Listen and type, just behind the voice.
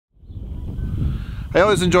I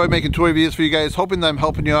always enjoy making tool reviews for you guys, hoping that I'm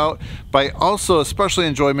helping you out, but I also especially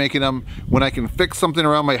enjoy making them when I can fix something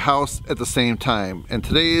around my house at the same time. And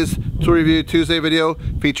today's Tool Review Tuesday video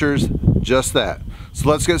features just that. So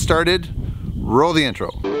let's get started. Roll the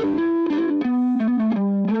intro.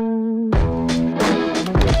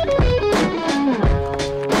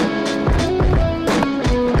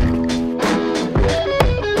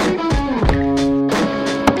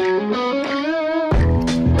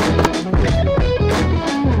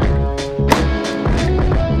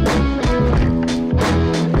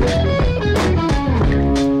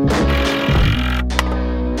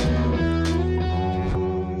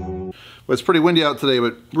 It's pretty windy out today,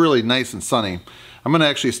 but really nice and sunny. I'm gonna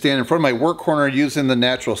actually stand in front of my work corner using the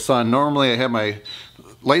natural sun. Normally I have my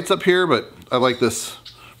lights up here, but I like this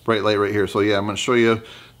bright light right here. So yeah, I'm gonna show you.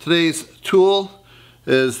 Today's tool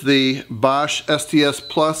is the Bosch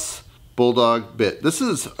Sds-Plus Bulldog bit. This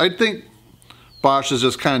is, I think Bosch is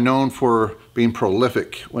just kind of known for being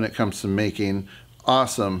prolific when it comes to making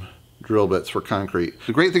awesome drill bits for concrete.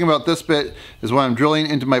 The great thing about this bit is when I'm drilling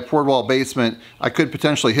into my poured wall basement, I could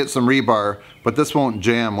potentially hit some rebar, but this won't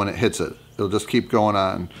jam when it hits it. It'll just keep going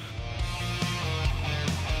on.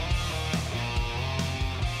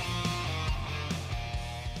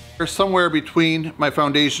 Somewhere between my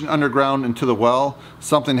foundation underground and to the well,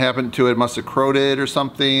 something happened to it. It must have corroded or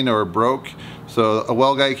something, or broke. So a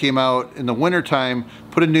well guy came out in the winter time,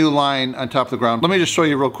 put a new line on top of the ground. Let me just show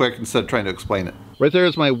you real quick instead of trying to explain it. Right there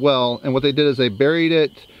is my well, and what they did is they buried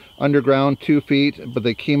it underground 2 feet, but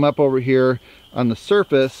they came up over here on the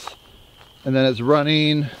surface, and then it's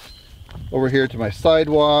running over here to my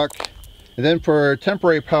sidewalk. And then for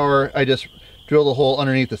temporary power, I just drilled a hole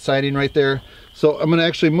underneath the siding right there. So I'm gonna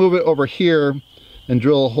actually move it over here and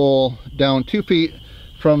drill a hole down 2 feet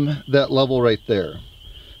from that level right there.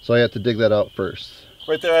 So I have to dig that out first.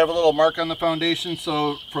 Right there I have a little mark on the foundation,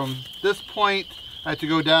 so from this point I have to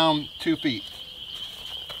go down 2 feet.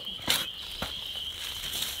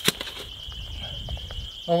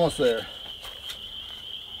 Almost there. In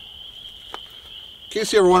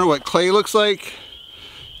case you ever wonder what clay looks like,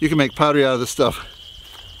 you can make pottery out of this stuff.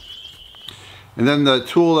 And then the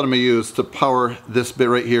tool that I'm going to use to power this bit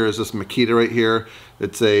right here is this Makita right here.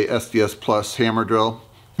 It's a Sds-Plus hammer drill.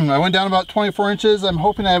 I went down about 24 inches. I'm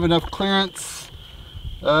hoping I have enough clearance.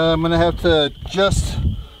 I'm going to have to just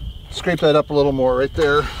scrape that up a little more right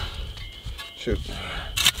there. Shoot.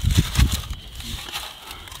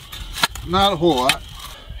 Not a whole lot.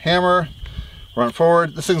 Hammer, run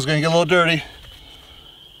forward. This thing's going to get a little dirty.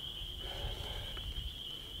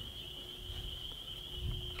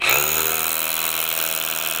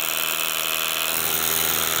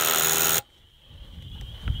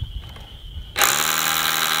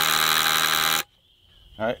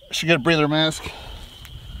 All right, should get a breather mask.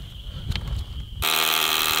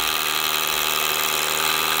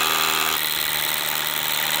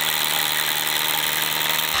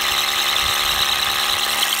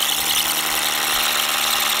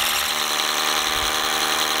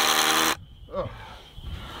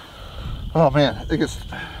 Oh man, that gets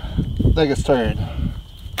tired.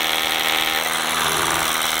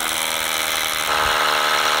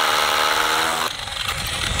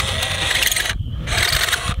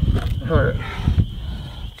 Alright.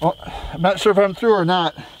 Well, I'm not sure if I'm through or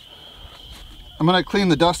not. I'm gonna clean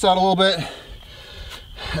the dust out a little bit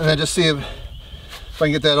and then just see if I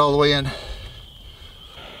can get that all the way in.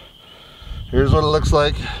 Here's what it looks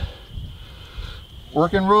like.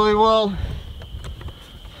 Working really well.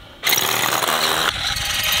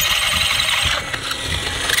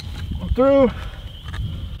 Through.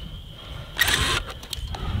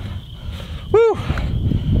 Woo!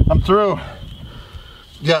 I'm through.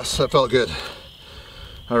 Yes, that felt good.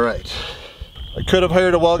 All right. I could have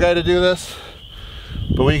hired a well guy to do this,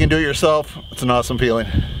 but when you can do it yourself, it's an awesome feeling.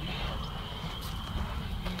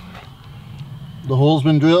 The hole's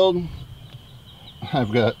been drilled.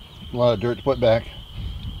 I've got a lot of dirt to put back.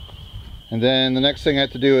 And then the next thing I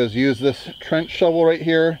have to do is use this trench shovel right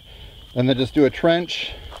here, and then just do a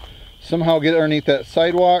trench. Somehow get underneath that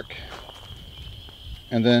sidewalk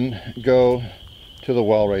and then go to the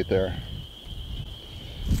well right there.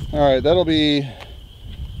 All right, that'll be,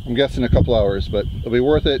 I'm guessing, a couple hours, but it'll be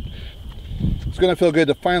worth it. It's gonna feel good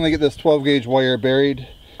to finally get this 12 gauge wire buried.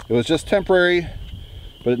 It was just temporary,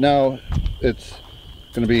 but now it's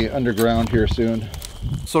gonna be underground here soon.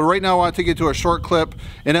 So right now I want to take you to a short clip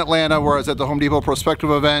in Atlanta where I was at the Home Depot Prospective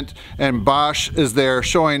event, and Bosch is there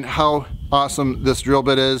showing how awesome this drill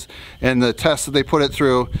bit is and the tests that they put it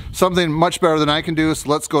through. Something much better than I can do, so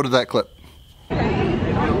let's go to that clip.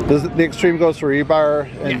 Does the Extreme goes for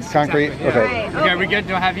rebar and yes, concrete? Exactly, yeah. Okay. Okay, we good?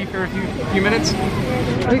 Do I have you for a few minutes?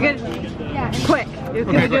 We good? Yeah. Quick. Can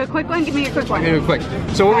we do a quick one? Give me a quick one. Okay, quick.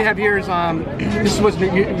 So what we have here is this is what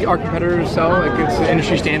our competitors sell. Like it's an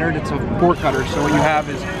industry standard. It's a 4 cutter. So what you have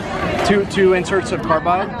is two inserts of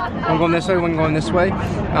carbide. One going this way, one going this way.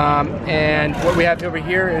 And what we have over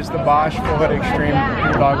here is the Bosch full head Extreme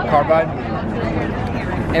Bulldog carbide.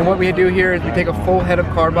 And what we do here is we take a full head of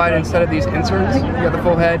carbide instead of these inserts. We have the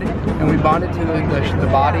full head, and we bond it to the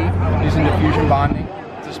body using diffusion bonding.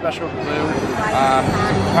 It's a special glue. It's a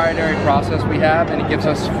proprietary process we have, and it gives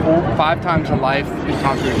us 5 times the life in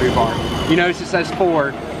concrete rebar. You notice it says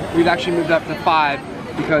 4. We've actually moved up to 5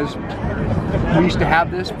 because we used to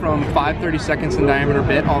have this from 5/32 in diameter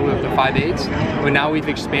bit all the way up to 5/8, but now we've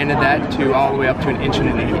expanded that to all the way up to 1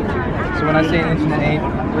 1/8 inches. So when I say 1 1/8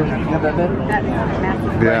 inches, where's you have that bit?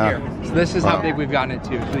 Yeah. Right here. So this is how big we've gotten it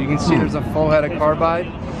to. So you can see there's a full head of carbide,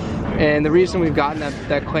 and the reason we've gotten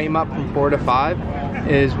that claim up from 4 to 5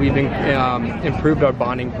 is we've improved our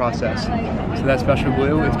bonding process. So that special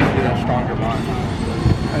glue is going to be a stronger bond.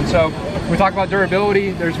 And so we talk about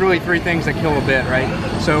durability. There's really 3 things that kill a bit, right?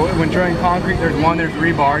 So when drilling concrete, there's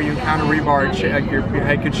rebar. You encounter rebar, your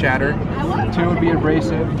head could shatter. 2 would be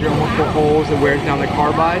abrasive, drill multiple holes, it wears down the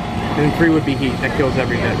carbide. And then 3 would be heat, that kills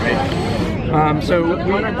every bit, right? So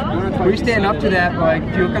we stand up to that. Like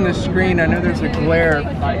if you look on the screen, I know there's a glare.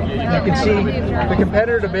 You can see the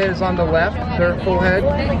competitor bit is on the left, their full head,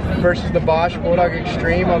 versus the Bosch Bulldog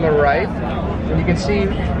Extreme on the right. And you can see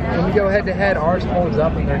when we go head to head, ours holds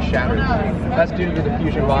up and theirs shatters. That's due to the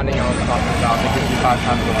diffusion bonding I was talking about that gives you 5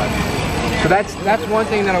 times the life. So that's one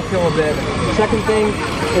thing that'll kill a bit. The second thing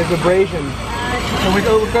is abrasion. So we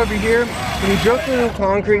look over here. When you drill through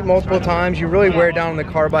concrete multiple times, you really wear down the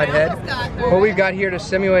carbide head. What we've got here to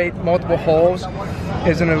simulate multiple holes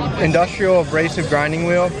is an industrial abrasive grinding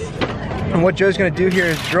wheel. And what Joe's going to do here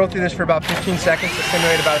is drill through this for about 15 seconds to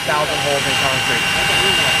simulate about 1,000 holes in concrete.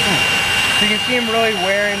 So you can see him really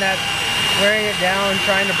wearing it down,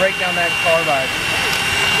 trying to break down that carbide.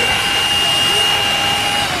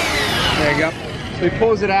 There you go. So he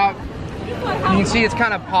pulls it out. You can see it's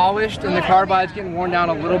kind of polished and the carbide's getting worn down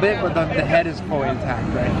a little bit, but the head is fully intact,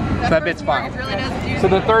 right? So that bit's fine. So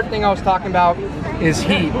the third thing I was talking about is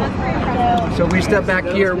heat. So we step back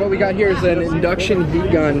here. What we got here is an induction heat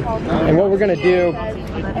gun. And what we're gonna do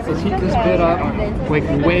is heat this bit up like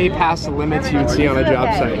way past the limits you would see on a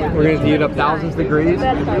job site. We're gonna heat it up thousands of degrees,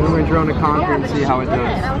 and we're gonna drill into concrete and see how it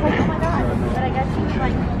does.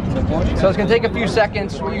 So it's going to take a few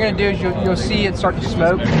seconds. What you're going to do is you'll see it start to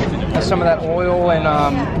smoke as some of that oil and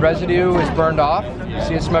residue is burned off. You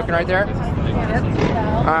see it smoking right there?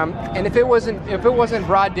 And if it wasn't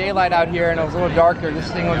broad daylight out here and it was a little darker, this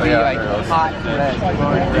thing would be like hot red,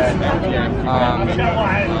 glowing red.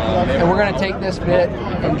 And we're going to take this bit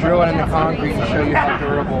and drill it into concrete to show you how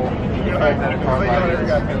durable that carbide is.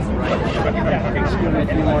 Just give it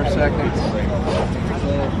a few more seconds.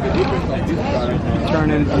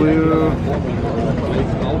 Turning blue.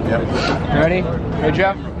 Yep. Ready? Good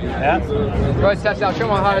job? Yeah. Go ahead, test out. Show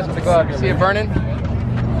them how it is with the glove. You see it burning? Give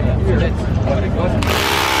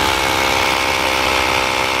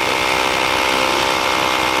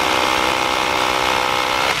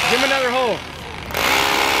him another hole.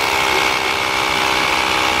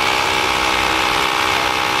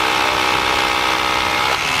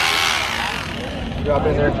 Drop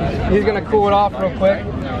in there. He's gonna cool it off real quick.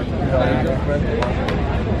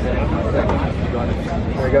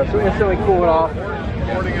 There we go. So instantly cool it off.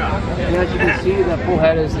 And as you can see, that full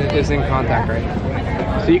head is in contact right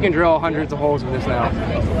now. So you can drill hundreds of holes with this now.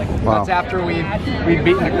 Wow. That's after we've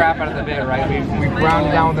beaten the crap out of the bit, right? We ground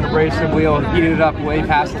it down with an abrasive wheel and heated it up way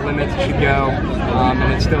past the limits it should go.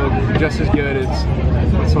 And it's still just as good as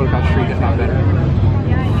silicon street, if not better.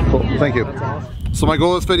 Cool. Thank you. So my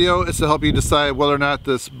goal of this video is to help you decide whether or not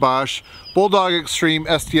this Bosch Bulldog Extreme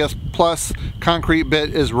Sds-Plus concrete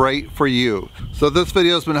bit is right for you. So if this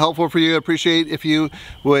video has been helpful for you, I appreciate if you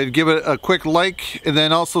would give it a quick like and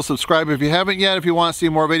then also subscribe if you haven't yet. If you want to see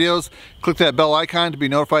more videos, click that bell icon to be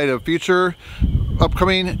notified of future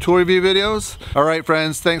upcoming tool review videos. All right,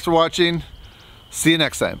 friends, thanks for watching. See you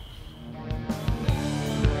next time.